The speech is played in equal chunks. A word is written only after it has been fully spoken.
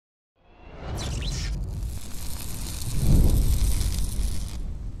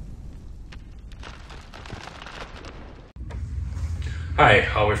Hi,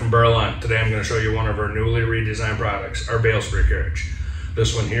 Howie from Berlon. Today I'm going to show you one of our newly redesigned products, our Bale spray carriage.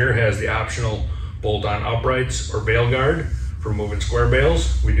 This one here has the optional bolt-on uprights or bale guard for moving square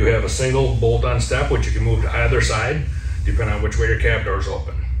bales. We do have a single bolt-on step which you can move to either side depending on which way your cab doors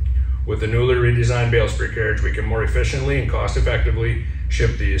open. With the newly redesigned Bale spray carriage, we can more efficiently and cost effectively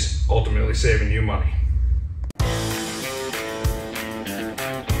ship these, ultimately saving you money.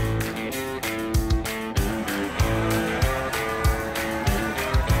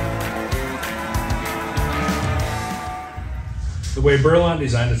 The way Berlon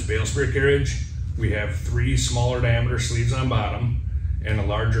designed its Bale spray carriage, we have 3 smaller diameter sleeves on bottom and a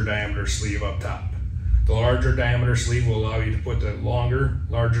larger diameter sleeve up top. The larger diameter sleeve will allow you to put the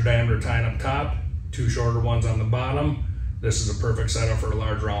larger diameter tine up top, 2 shorter ones on the bottom. This is a perfect setup for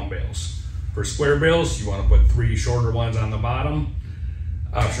large round bales. For square bales, you want to put 3 shorter ones on the bottom,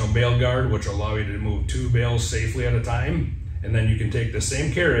 optional bale guard, which will allow you to move 2 bales safely at a time. And then you can take the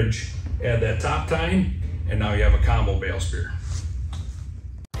same carriage, add that top tine, and now you have a combo bale spear.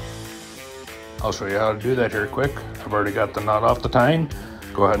 I'll show you how to do that here quick. I've already got the nut off the tine.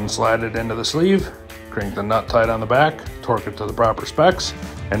 Go ahead and slide it into the sleeve, crank the nut tight on the back, torque it to the proper specs,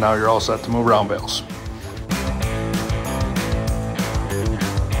 and now you're all set to move round bales.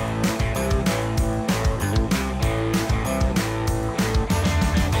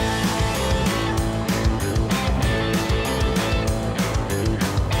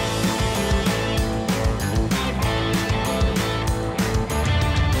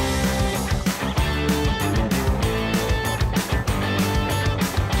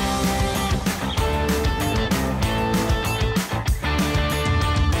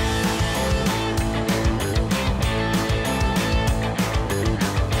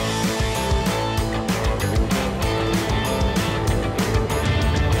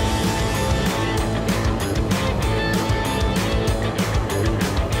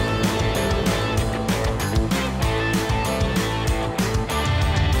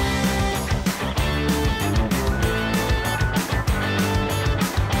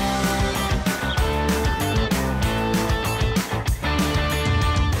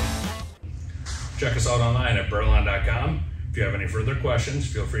 Check us out online at Berlon.com. If you have any further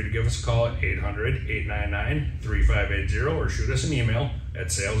questions, feel free to give us a call at 800-899-3580 or shoot us an email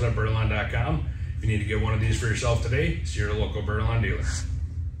at sales@Berlon.com. If you need to get one of these for yourself today, see your local Berlon dealer.